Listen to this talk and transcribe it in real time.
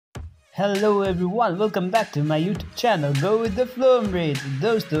Hello everyone, welcome back to my YouTube channel go with the flow rate.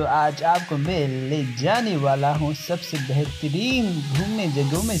 दोस्तों, आज आपको मैं ले जाने वाला हूँ सबसे बेहतरीन घूमने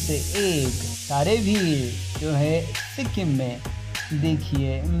जगहों में से एक, तारेभीर जो है सिक्किम में।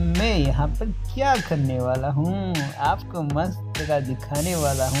 देखिए मैं यहाँ पर क्या करने वाला हूँ, आपको मस्त जगह दिखाने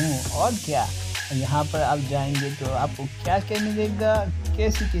वाला हूँ। और क्या, यहाँ पर आप जाएंगे तो आपको क्या क्या मिलेगा,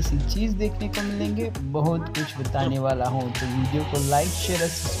 कैसी कैसी चीज़ देखने को मिलेंगे, बहुत कुछ बताने वाला हूँ। तो वीडियो को लाइक शेयर और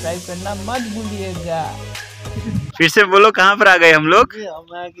सब्सक्राइब करना मत भूलिएगा। फिर से बोलो, कहाँ पर आ गए हम लोग?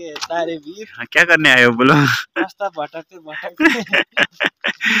 हम आ गए तारेभीर। हाँ, क्या करने आए हो बोलो? रास्ता भटकते भटकते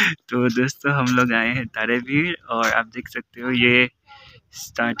तो दोस्तों, हम लोग आए हैं तारेभीर और आप देख सकते हो ये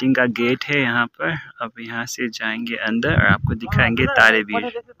स्टार्टिंग का गेट है यहाँ पर। अब यहाँ से जाएंगे अंदर और आपको दिखाएंगे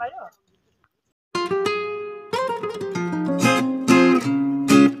तारेभीर।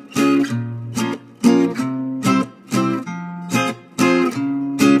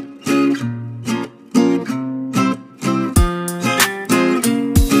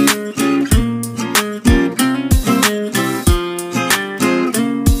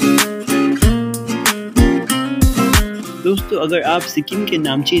 दोस्तों, अगर आप सिक्किम के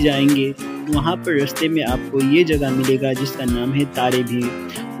नामची जाएंगे तो वहाँ पर रास्ते में आपको ये जगह मिलेगा जिसका नाम है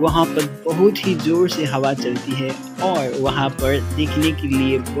तारेभीर। वहाँ पर बहुत ही ज़ोर से हवा चलती है और वहाँ पर देखने के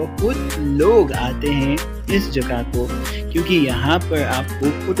लिए बहुत लोग आते हैं इस जगह को, क्योंकि यहाँ पर आपको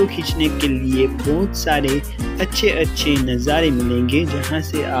फ़ोटो खींचने के लिए बहुत सारे अच्छे अच्छे नज़ारे मिलेंगे जहाँ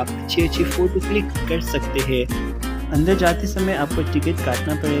से आप अच्छी अच्छी फ़ोटो क्लिक कर सकते हैं। अंदर जाते समय आपको टिकट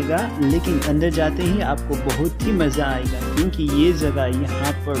काटना पड़ेगा, लेकिन अंदर जाते ही आपको बहुत ही मज़ा आएगा, क्योंकि ये जगह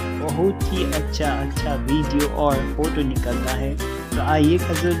यहाँ पर बहुत ही अच्छा वीडियो और फोटो निकलता है। तो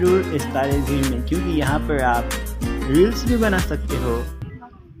आइएगा ज़रूर इस तारेभीर में, क्योंकि यहाँ पर आप रील्स भी बना सकते हो।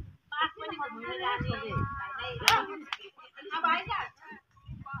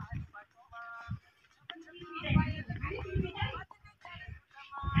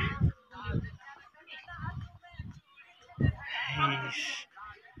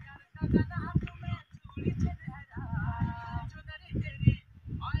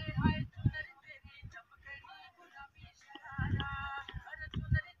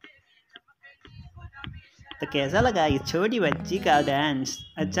 तो कैसा लगा ये छोटी बच्ची का डांस?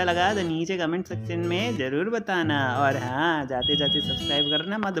 अच्छा लगा तो नीचे कमेंट सेक्शन में जरूर बताना, और हाँ, जाते जाते सब्सक्राइब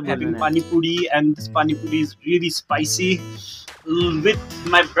करना मत भूलना। Pani puri, and this pani puri is really spicy with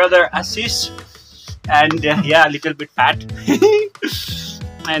my brother Ashish, and yeah, a little bit fat.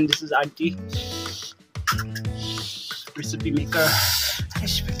 And this is auntie, recipe maker,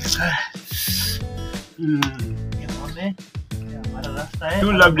 recipe maker. हमारा रास्ता है,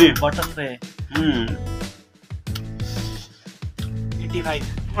 Too lovely. बटन पे 85।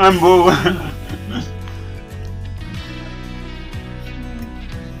 I'm bored.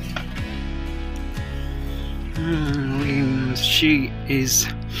 She is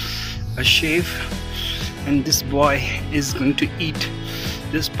a chef, and this boy is going to eat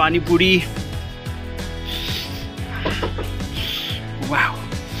this pani puri. Wow,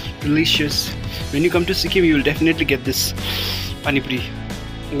 delicious. When you come to Sikkim, you will definitely get this pani puri.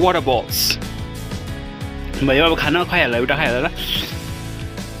 Water balls. भैया अब खाना खाइहाल्ला, एउटा खाइहाल्ला ल।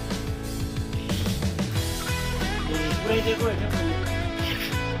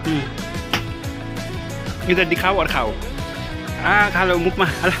 इधर दिखाओ और खाओ। खा लो, मुख में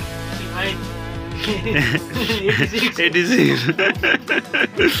हाल। 86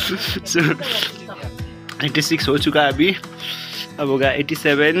 so 86 हो चुका है अभी, अब होगा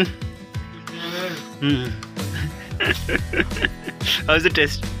 87। How's the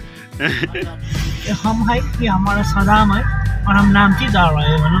test? हम है कि हमारा सदाम है और हम नामची जा रहे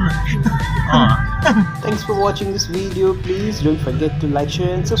हैं, बोलो ना। Thanks for watching this video. Please don't forget to like,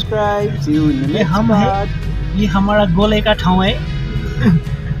 share and subscribe. See you in the next part. ये हमारा गोले का ठाव है।